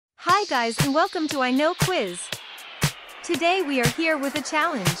Hi guys and welcome to I Know Quiz. Today we are here with a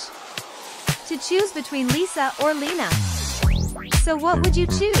challenge. To choose between Lisa or Lena. So what would you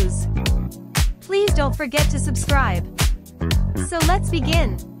choose? Please don't forget to subscribe. So let's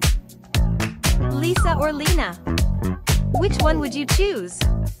begin. Lisa or Lena? Which one would you choose?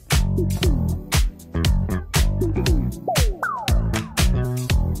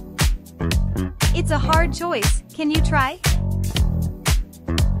 It's a hard choice, can you try?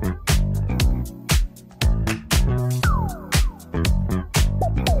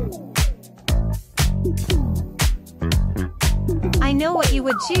 I know what you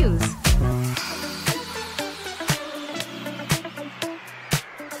would choose.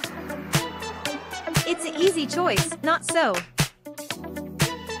 It's an easy choice, not so.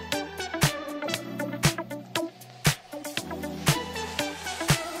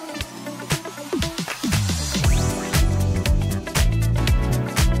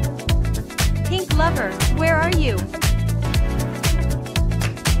 Pink lover, where are you?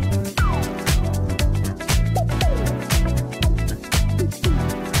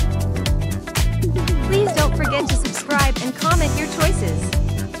 Please don't forget to subscribe and comment your choices.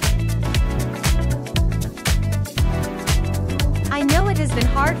 I know it has been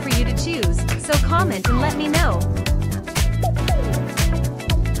hard for you to choose, so comment and let me know.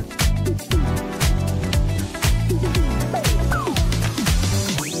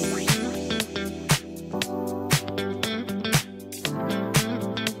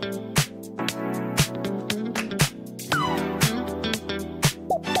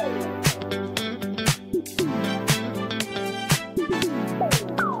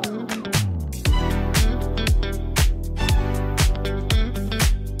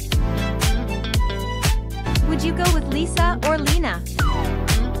 Would you go with Lisa or Lena?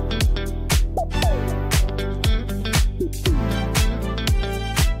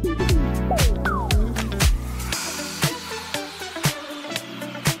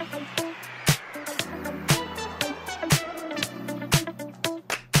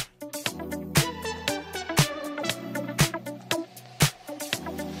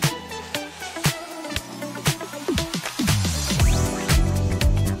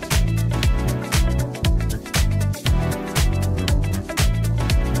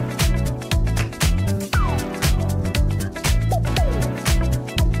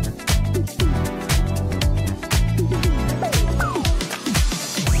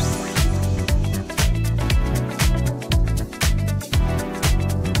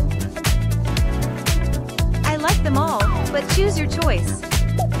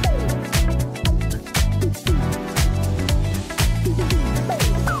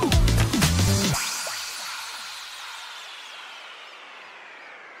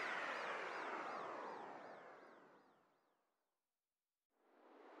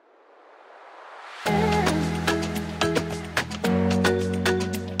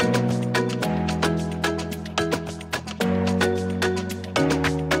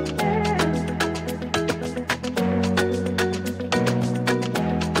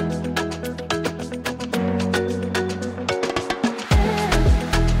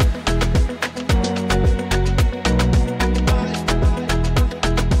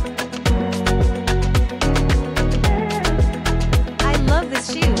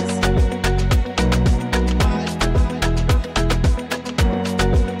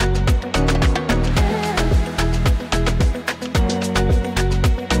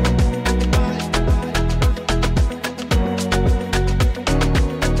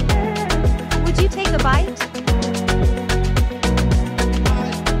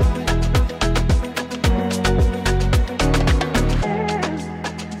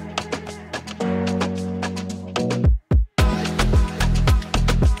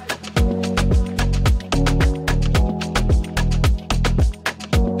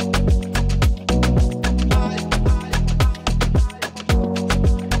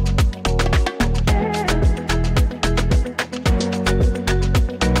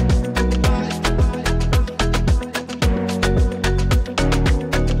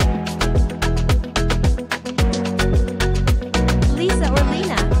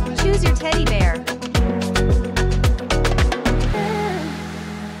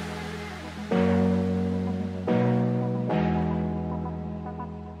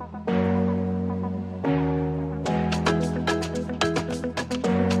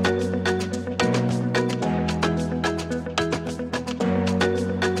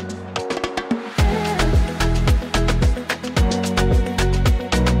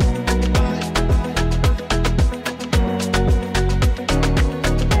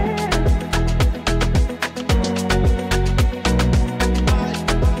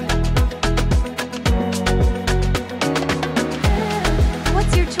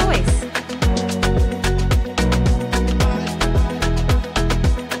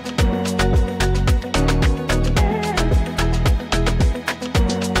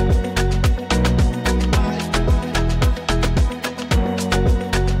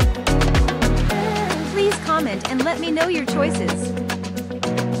 your choices.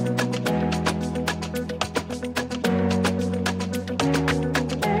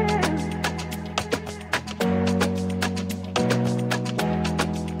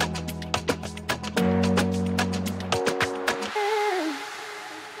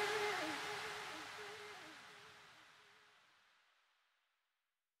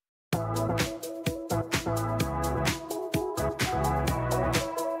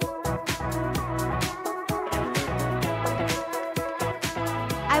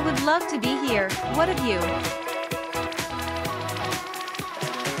 I would love to be here. What of you?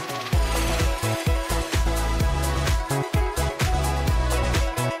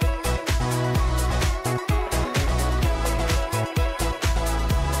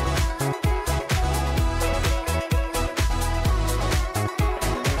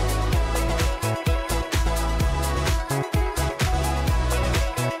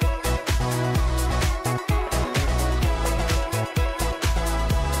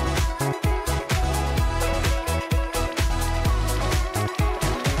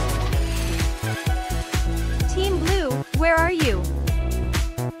 Team Blue, where are you?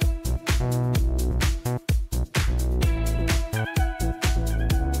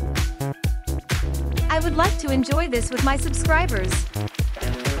 I would like to enjoy this with my subscribers.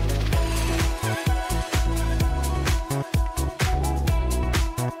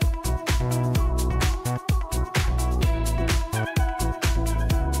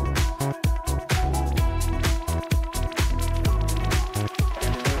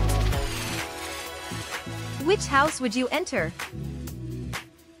 Which house would you enter?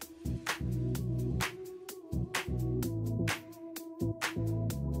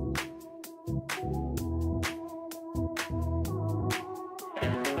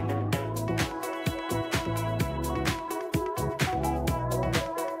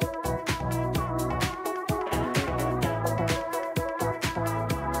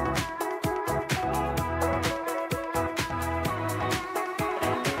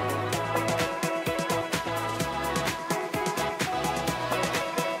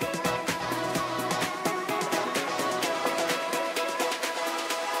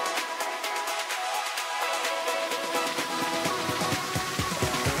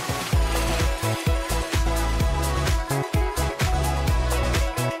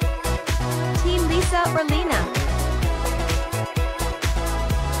 Lisa or Lena?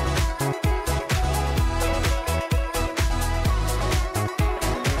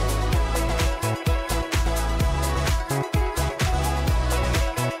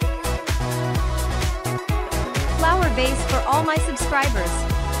 Flower vase for all my subscribers.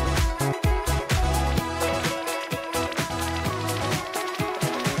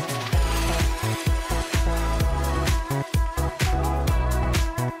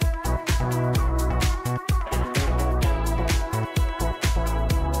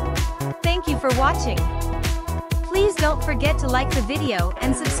 Thank you for watching. Please don't forget to like the video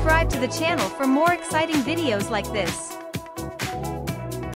and subscribe to the channel for more exciting videos like this.